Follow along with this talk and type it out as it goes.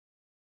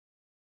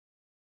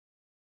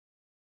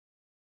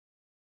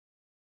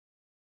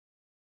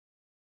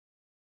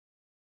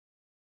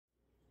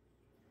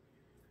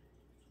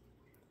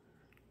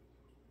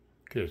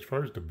Okay, as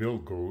far as the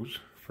build goes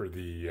for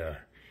the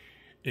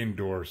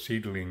indoor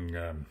seedling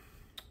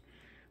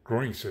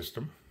growing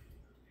system,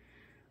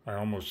 I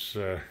almost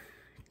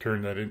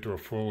turned that into a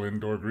full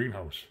indoor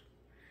greenhouse.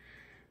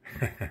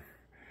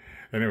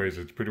 Anyways,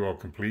 it's pretty well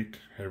complete.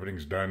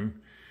 Everything's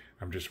done.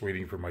 I'm just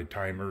waiting for my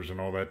timers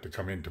and all that to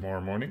come in tomorrow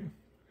morning,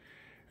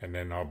 and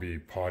then I'll be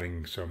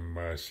potting some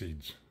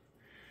seeds.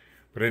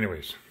 But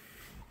anyways,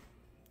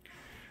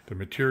 the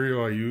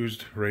material I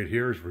used right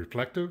here is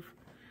reflective.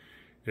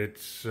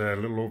 It's a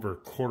little over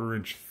 1/4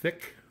 inch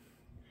thick,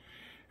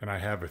 and I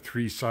have a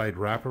 3-side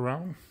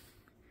wraparound,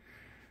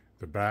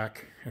 the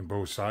back and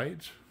both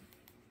sides,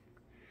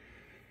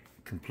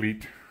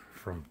 complete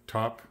from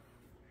top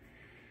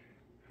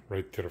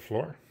right to the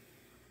floor.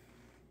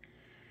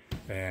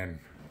 And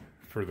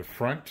for the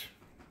front,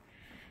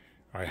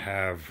 I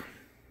have,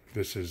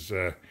 this is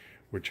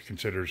what you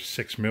consider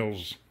 6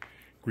 mils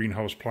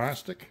greenhouse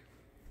plastic,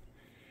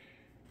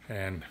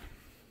 and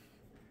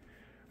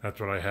that's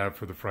what I have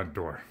for the front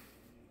door.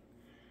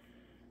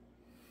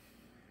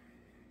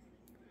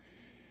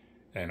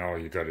 And all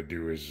you got to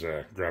do is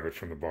grab it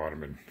from the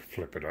bottom and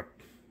flip it up.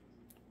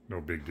 No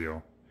big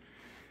deal.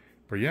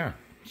 But yeah,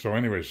 so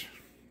anyways,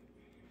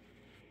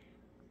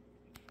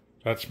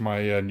 that's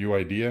my new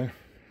idea.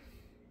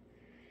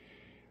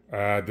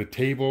 The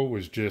table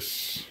was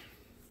just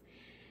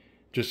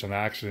an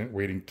accident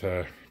waiting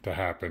to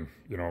happen.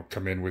 You know,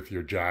 come in with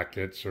your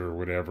jackets or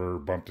whatever,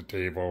 bump the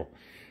table,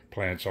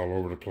 plants all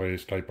over the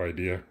place type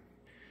idea.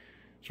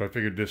 So I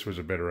figured this was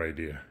a better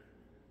idea.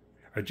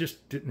 I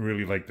just didn't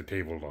really like the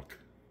table look.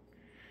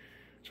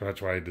 So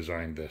that's why I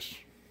designed this.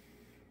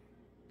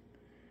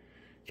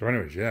 So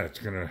anyways, yeah, it's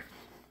gonna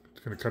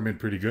come in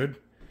pretty good.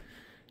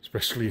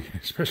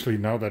 Especially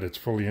now that it's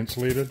fully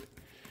insulated.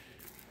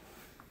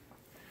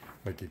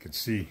 Like you can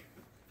see,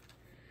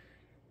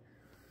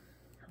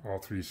 all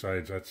 3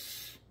 sides,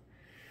 that's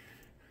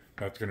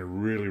gonna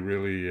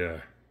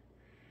really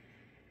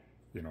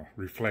you know,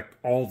 reflect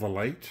all the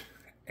light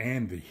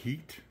and the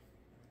heat.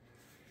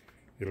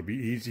 It'll be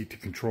easy to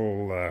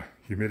control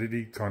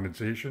humidity,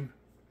 condensation.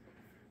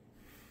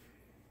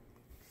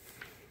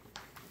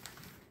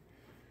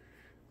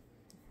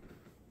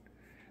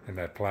 And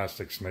that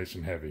plastic's nice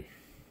and heavy.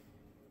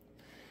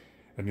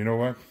 And you know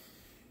what?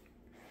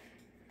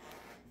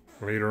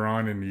 Later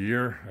on in the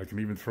year, I can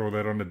even throw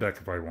that on the deck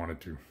if I wanted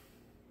to.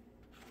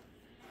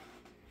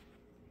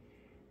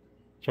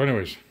 So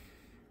anyways,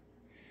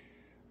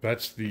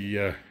 that's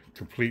the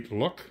complete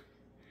look.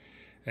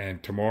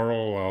 And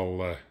tomorrow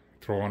I'll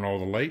throw on all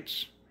the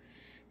lights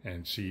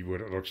and see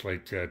what it looks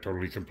like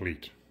totally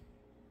complete.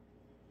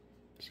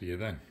 See you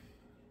then.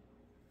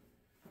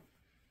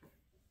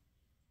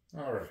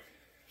 Alright,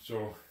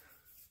 so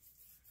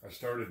I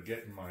started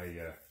getting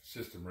my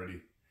system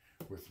ready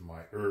with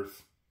my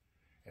earth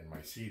and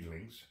my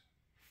seedlings,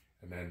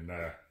 and then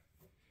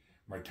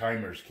my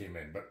timers came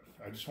in. But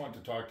I just want to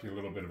talk to you a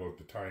little bit about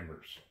the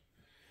timers.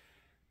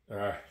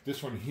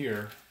 This one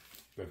here,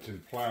 that's in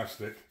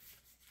plastic,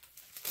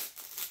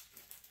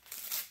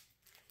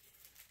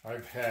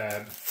 I've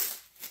had,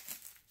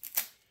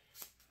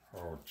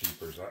 oh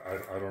jeepers,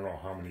 I don't know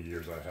how many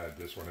years I had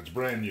this one. It's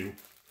brand new.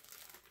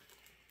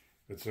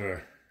 It's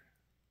a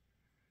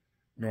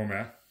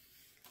Nomad.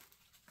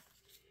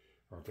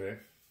 Okay,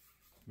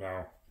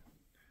 now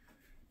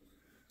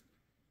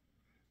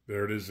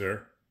there it is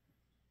there.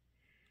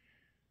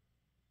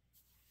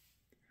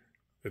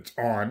 It's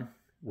on,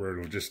 where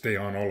it'll just stay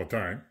on all the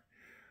time,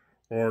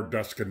 or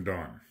dusk and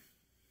dawn.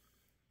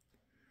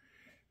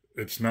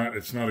 It's not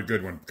a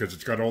good one because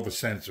it's got all the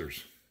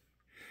sensors.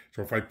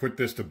 So if I put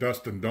this to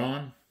dusk and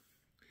dawn,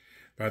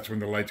 that's when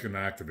the light's going to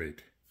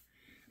activate.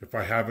 If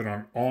I have it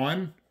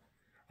on,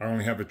 I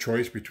only have a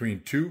choice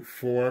between 2,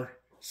 4,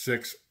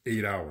 6,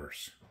 8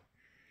 hours.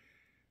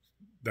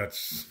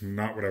 That's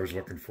not what I was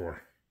looking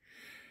for.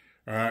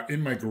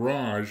 In my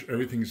garage,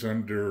 everything's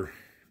under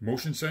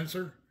motion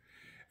sensor,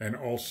 and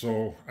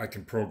also I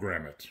can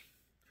program it.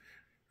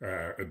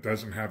 It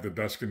doesn't have the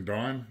dusk and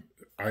dawn.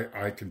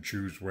 I can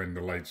choose when the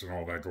lights and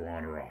all that go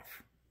on or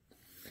off.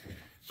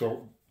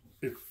 So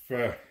if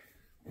you're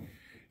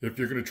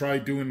going to try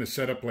doing the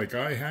setup like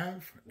I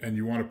have, and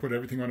you want to put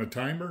everything on a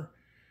timer,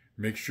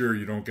 make sure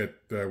you don't get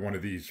one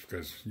of these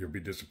because you'll be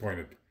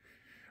disappointed.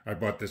 I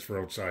bought this for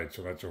outside,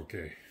 so that's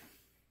okay.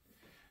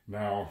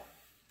 Now,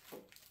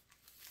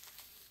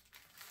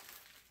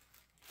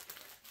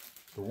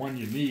 the one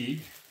you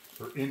need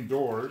for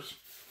indoors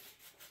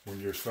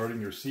when you're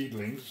starting your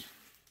seedlings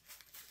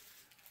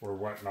or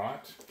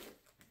whatnot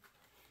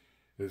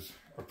is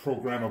a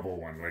programmable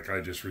one like I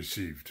just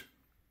received.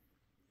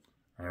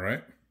 All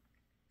right.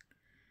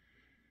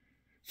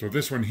 So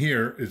this one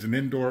here is an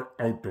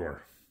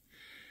indoor-outdoor.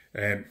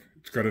 And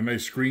it's got a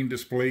nice screen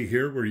display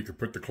here where you can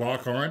put the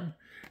clock on,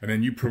 and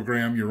then you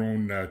program your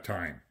own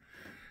time.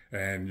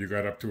 And you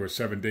got up to a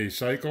 7-day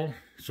cycle.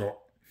 So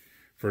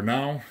for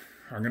now,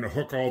 I'm going to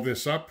hook all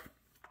this up,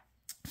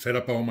 set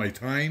up all my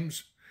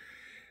times,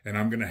 and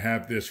I'm going to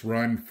have this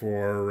run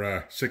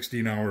for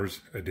 16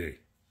 hours a day.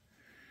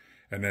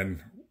 And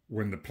then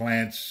when the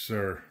plants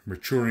are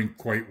maturing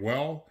quite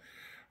well,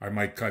 I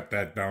might cut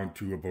that down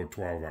to about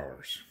 12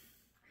 hours.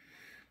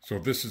 So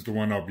this is the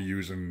one I'll be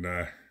using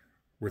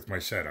with my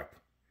setup.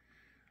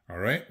 All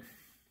right?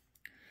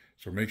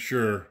 So make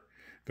sure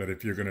that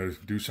if you're going to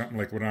do something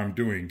like what I'm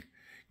doing,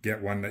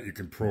 get one that you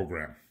can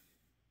program.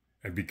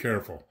 And be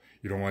careful.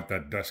 You don't want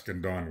that dusk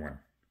and dawn one.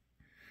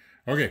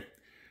 Okay,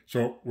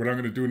 so what I'm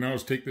going to do now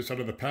is take this out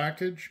of the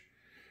package,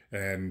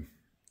 and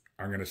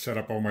I'm going to set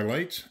up all my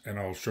lights, and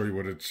I'll show you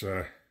what it's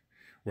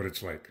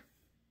like.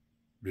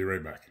 Be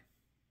right back.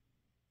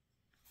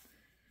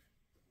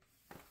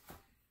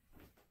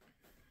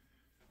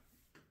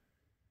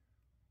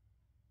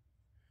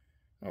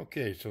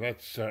 Okay, so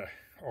that's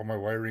all my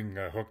wiring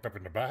hooked up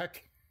in the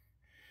back.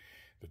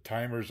 The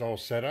timer's all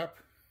set up.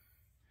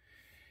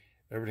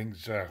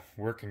 Everything's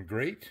working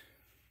great.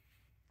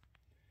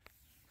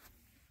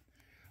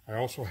 I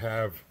also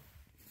have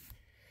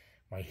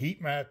my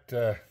heat mat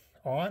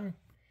on.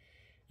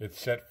 It's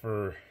set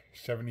for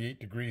 78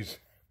 degrees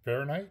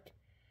Fahrenheit.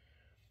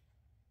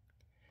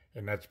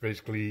 And that's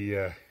basically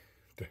to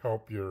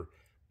help your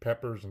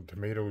peppers and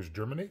tomatoes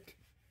germinate.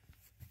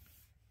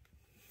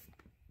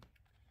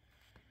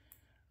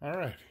 All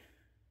right.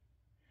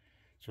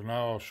 So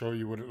now I'll show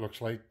you what it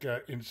looks like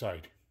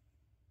inside.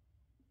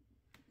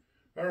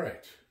 All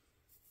right.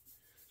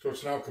 So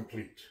it's now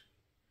complete.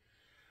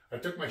 I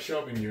took my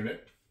shelving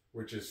unit,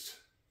 which is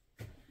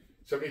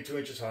 72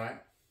 inches high,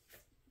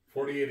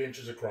 48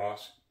 inches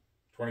across,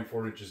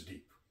 24 inches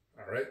deep.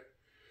 All right.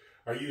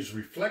 I use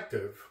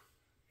reflective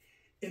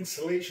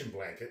insulation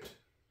blanket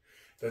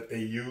that they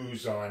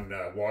use on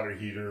water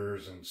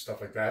heaters and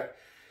stuff like that.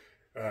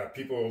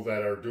 People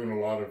that are doing a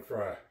lot of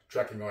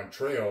trekking on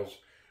trails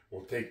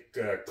will take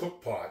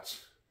cook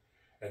pots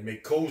and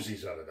make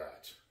cozies out of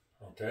that.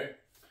 Okay.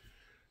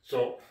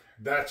 So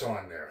that's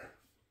on there.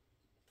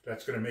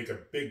 That's going to make a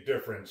big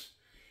difference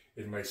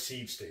in my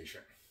seed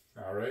station.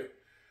 All right.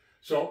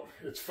 So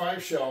it's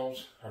 5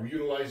 shelves. I'm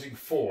utilizing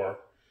 4.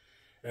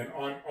 And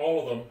on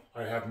all of them,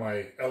 I have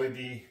my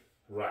LED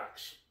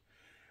racks.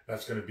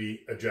 That's going to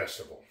be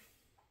adjustable.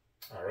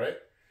 All right.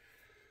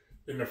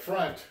 In the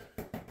front,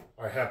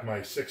 I have my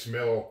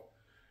 6mm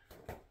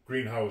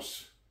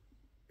greenhouse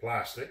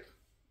plastic.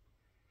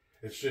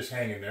 It's just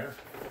hanging there,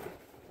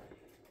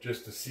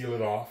 just to seal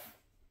it off.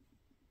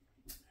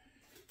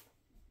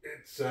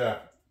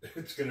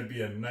 It's going to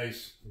be a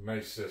nice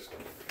system,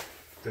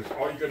 because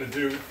all you're going to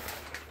do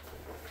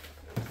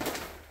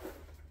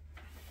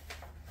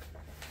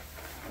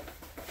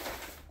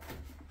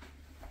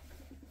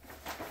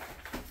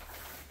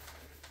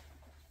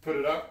put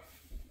it up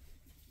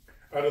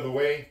out of the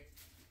way,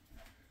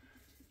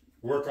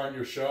 work on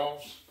your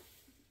shelves,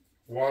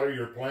 water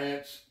your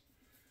plants,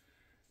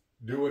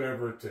 do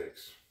whatever it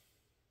takes.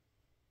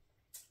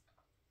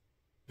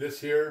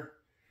 This here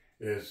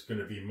is going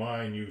to be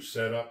my new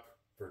setup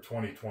for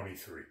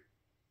 2023.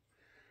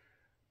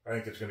 I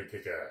think it's going to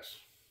kick ass.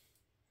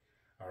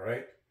 All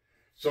right.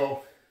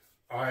 So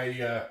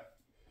I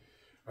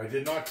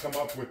did not come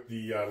up with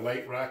the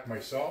light rack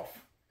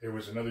myself. It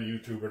was another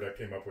YouTuber that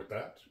came up with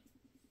that.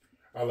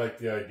 I liked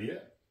the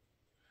idea,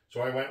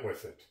 so I went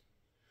with it.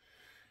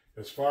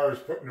 As far as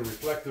putting the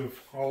reflective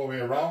all the way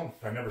around,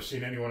 I've never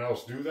seen anyone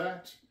else do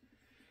that.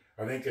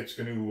 I think it's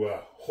going to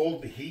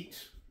hold the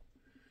heat.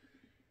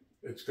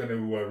 It's going to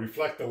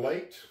reflect the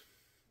light,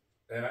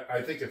 and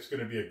I think it's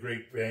going to be a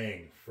great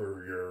bang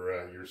for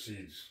your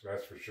seeds.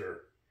 That's for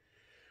sure.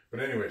 But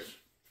anyways,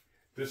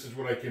 this is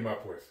what I came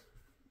up with.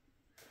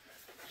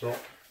 So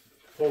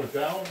pull it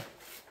down,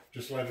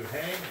 just let it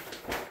hang,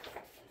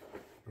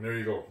 and there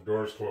you go.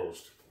 Door's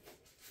closed.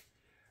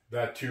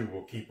 That too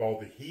will keep all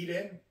the heat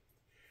in,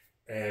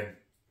 and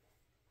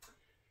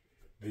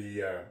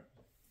the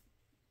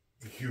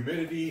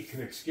humidity can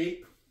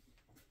escape,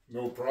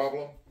 no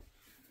problem.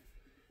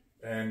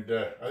 And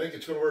I think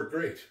it's going to work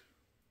great.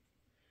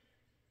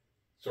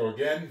 So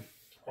again,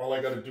 all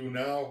I got to do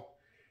now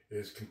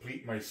is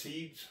complete my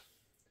seeds.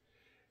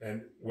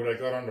 And what I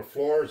got on the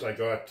floor is I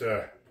got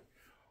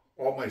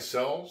all my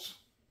cells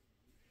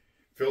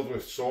filled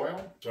with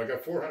soil. So I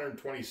got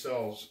 420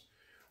 cells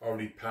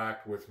already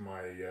packed with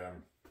my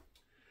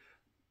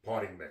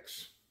potting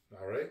mix.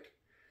 All right.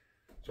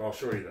 So I'll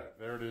show you that.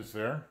 There it is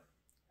there.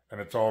 And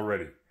it's all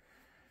ready.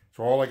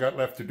 So all I got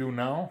left to do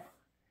now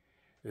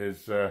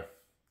is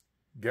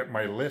get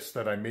my list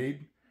that I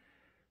made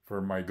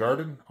for my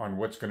garden on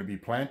what's going to be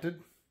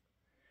planted,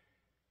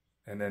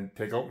 and then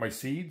take out my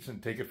seeds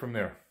and take it from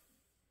there.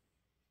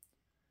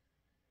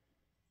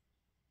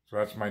 So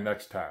that's my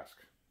next task.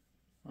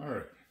 All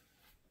right.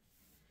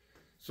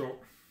 So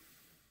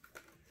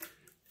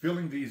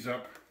filling these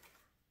up,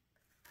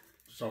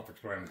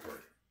 self-explanatory.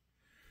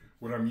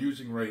 What I'm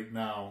using right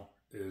now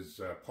is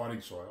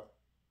potting soil.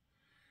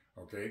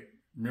 Okay,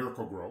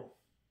 Miracle Grow.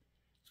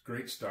 It's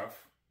great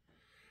stuff.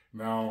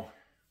 Now,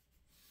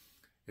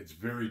 it's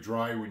very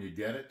dry when you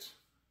get it,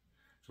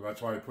 so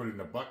that's why I put it in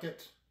a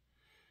bucket.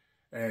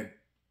 And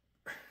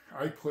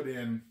I put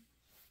in,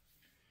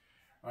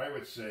 I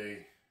would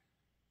say,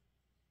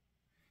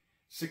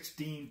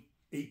 16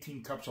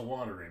 18 cups of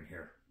water in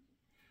here,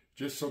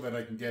 just so that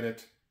I can get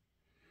it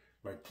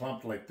like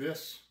clumped like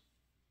this,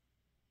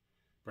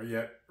 but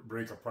yet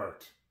break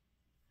apart.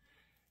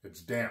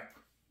 It's damp,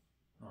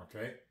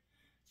 okay?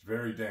 It's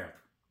very damp.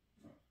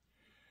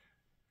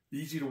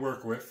 Easy to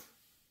work with.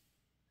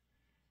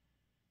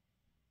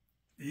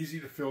 Easy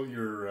to fill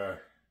your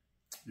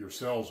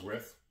cells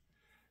with.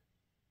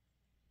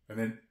 And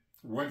then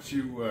once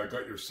you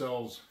got your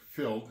cells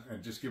filled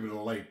and just give it a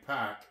light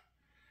pack,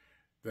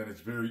 then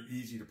it's very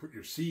easy to put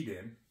your seed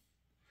in.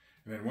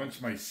 And then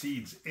once my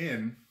seed's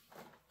in,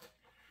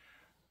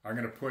 I'm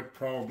going to put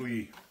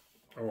probably,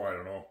 oh, I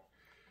don't know,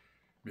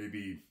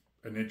 maybe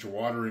an inch of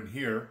water in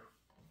here.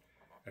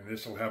 And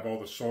this will have all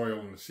the soil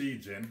and the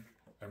seeds in.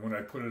 And when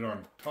I put it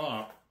on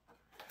top,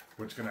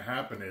 what's going to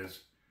happen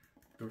is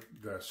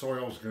the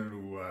soil is going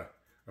to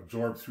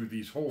absorb through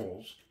these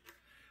holes.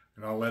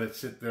 And I'll let it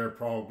sit there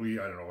probably,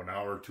 I don't know, an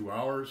hour or 2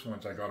 hours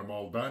once I got them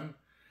all done.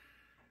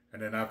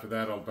 And then after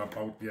that, I'll dump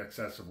out the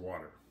excessive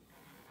water.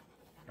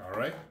 All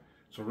right.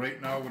 So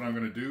right now what I'm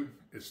going to do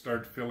is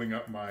start filling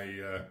up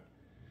my,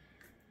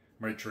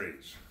 my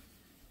trays.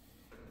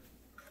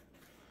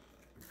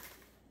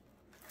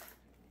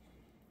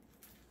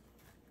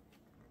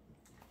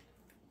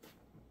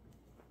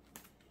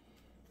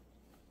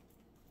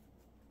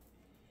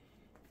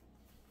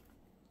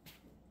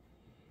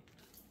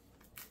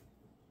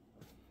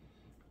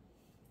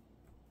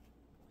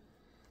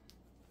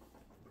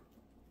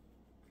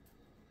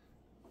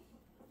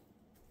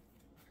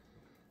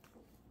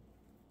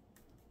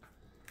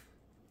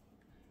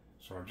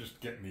 So I'm just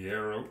getting the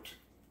air out,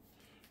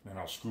 and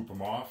I'll scoop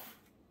them off.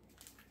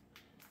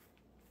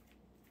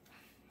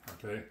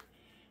 Okay,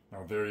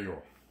 now there you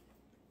go.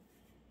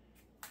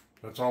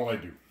 That's all I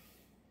do.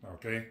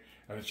 Okay,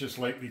 and it's just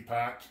lightly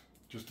packed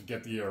just to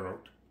get the air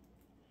out.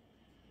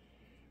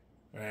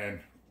 And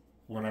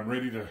when I'm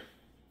ready to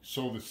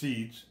sow the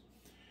seeds,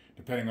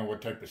 depending on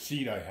what type of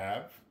seed I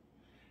have,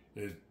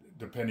 is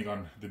depending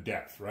on the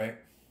depth, right?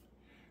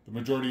 The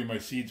majority of my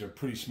seeds are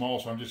pretty small,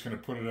 so I'm just going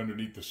to put it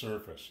underneath the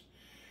surface.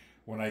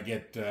 When I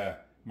get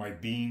my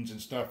beans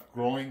and stuff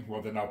growing,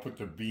 well, then I'll put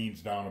the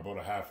beans down about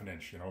a ½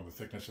 inch, you know, the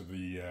thickness of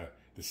the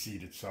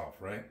seed itself,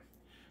 right?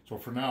 So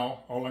for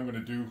now, all I'm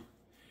going to do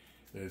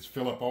is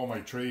fill up all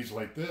my trays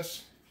like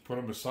this, put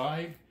them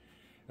aside,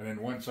 and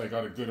then once I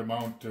got a good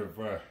amount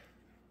of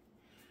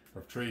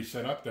trays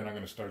set up, then I'm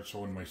going to start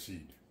sowing my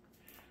seed.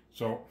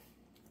 So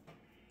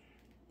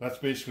that's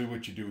basically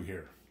what you do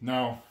here.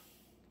 Now,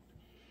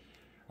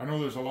 I know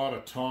there's a lot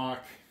of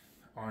talk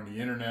on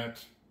the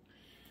internet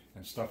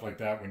and stuff like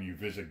that when you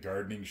visit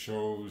gardening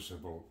shows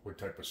about what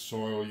type of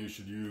soil you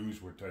should use,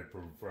 what type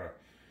of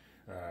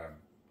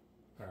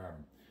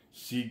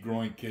seed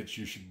growing kits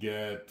you should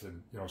get,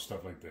 and you know,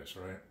 stuff like this,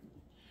 right?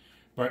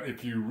 But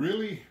if you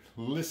really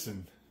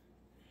listen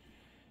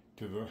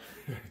to the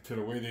to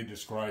the way they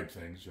describe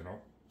things, you know,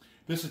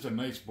 this is a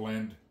nice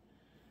blend,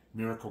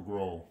 Miracle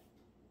Grow,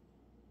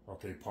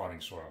 okay,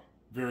 potting soil.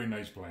 Very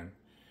nice blend.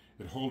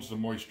 It holds the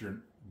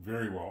moisture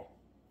very well.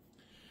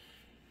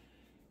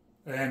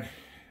 And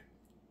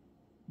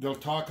they'll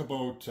talk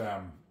about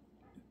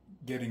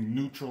getting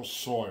neutral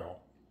soil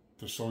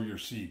to sow your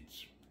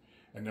seeds.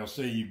 And they'll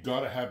say you've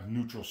got to have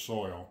neutral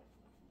soil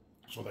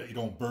so that you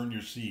don't burn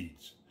your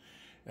seeds.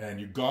 And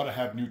you've got to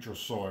have neutral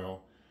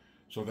soil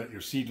so that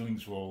your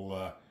seedlings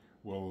will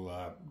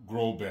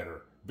grow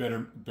better,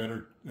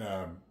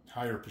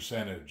 higher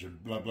percentage,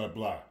 and blah, blah,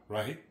 blah,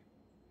 right?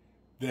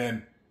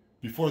 Then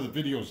before the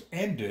video's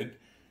ended,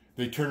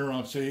 they turn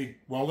around and say,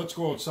 well, let's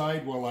go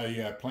outside while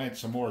I plant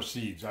some more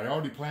seeds. I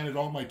already planted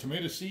all my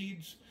tomato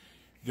seeds.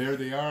 There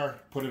they are.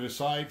 Put it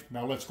aside.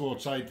 Now let's go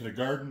outside to the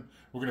garden.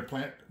 We're going to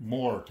plant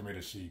more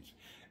tomato seeds.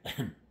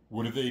 And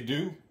what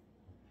do?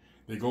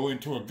 They go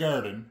into a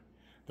garden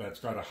that's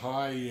got a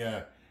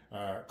high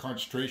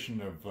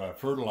concentration of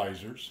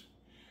fertilizers.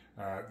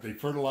 They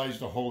fertilize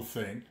the whole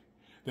thing.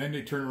 Then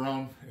they turn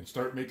around and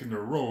start making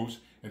their rows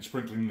and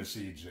sprinkling the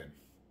seeds in.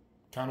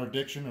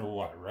 Contradiction or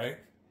what, right?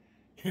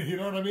 You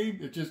know what I mean?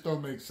 It just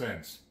don't make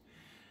sense.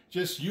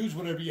 Just use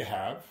whatever you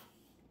have,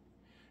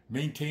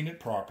 maintain it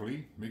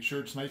properly, make sure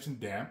it's nice and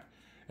damp,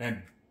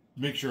 and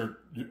make sure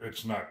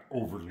it's not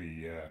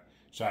overly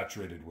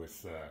saturated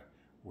with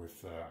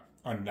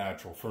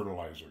unnatural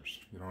fertilizers.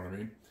 You know what I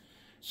mean?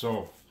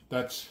 So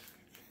that's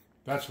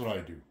what I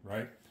do,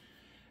 right?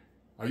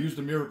 I use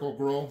the Miracle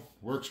Grow,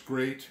 works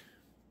great.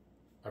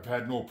 I've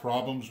had no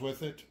problems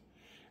with it,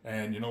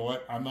 and you know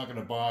what? I'm not going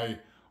to buy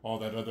all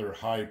that other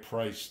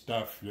high-priced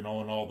stuff, you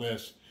know, and all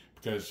this,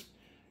 because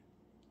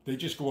they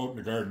just go out in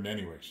the garden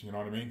anyways, you know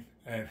what I mean?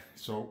 And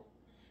so,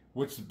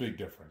 what's the big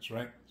difference,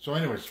 right? So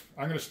anyways,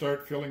 I'm going to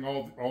start filling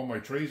all my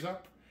trays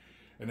up,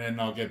 and then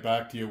I'll get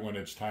back to you when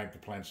it's time to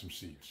plant some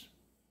seeds.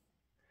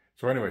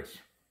 So anyways,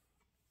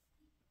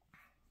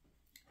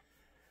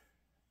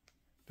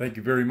 thank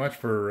you very much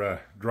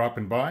for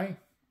dropping by.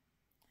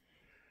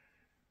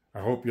 I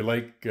hope you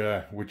like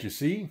what you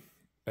see,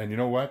 and you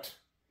know what?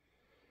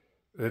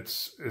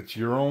 It's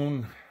your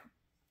own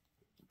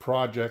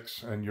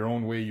projects and your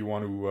own way you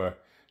want to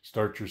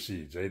start your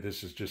seeds.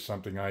 This is just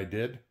something I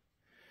did.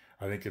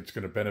 I think it's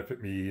going to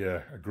benefit me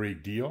a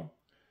great deal.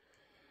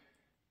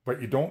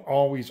 But you don't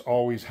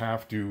always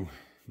have to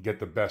get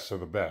the best of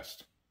the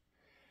best.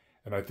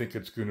 And I think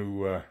it's going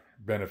to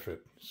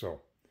benefit.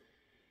 So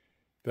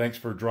thanks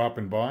for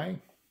dropping by.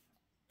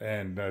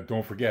 And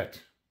don't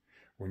forget,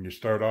 when you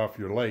start off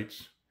your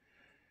lights,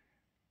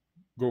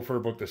 go for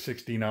about the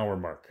 16-hour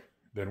mark.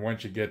 Then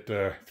once you get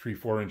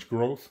 3-4 inch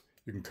growth,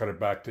 you can cut it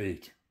back to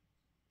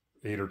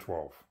 8 or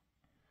 12.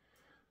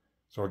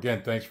 So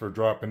again, thanks for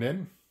dropping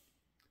in.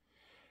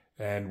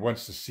 And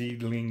once the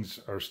seedlings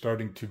are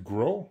starting to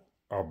grow,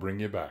 I'll bring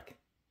you back.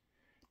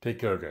 Take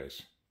care,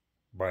 guys.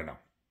 Bye now.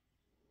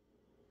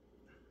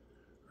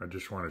 I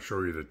just want to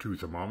show you the two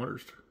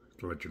thermometers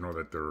to let you know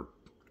that they're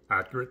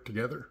accurate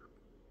together.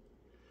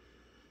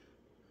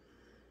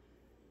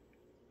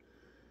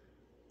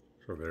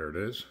 So there it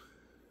is.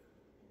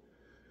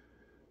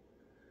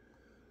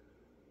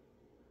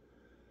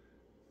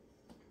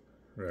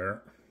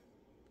 There.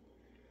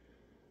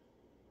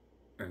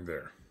 And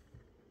there.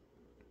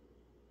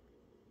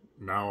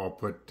 Now I'll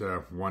put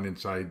one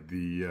inside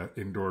the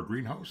indoor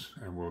greenhouse,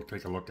 and we'll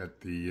take a look at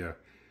the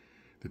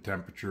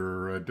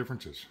temperature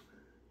differences.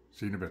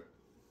 See you in a bit.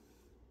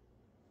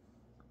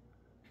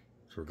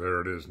 So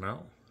there it is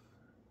now,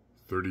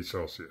 30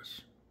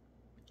 Celsius.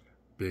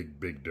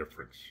 Big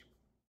difference.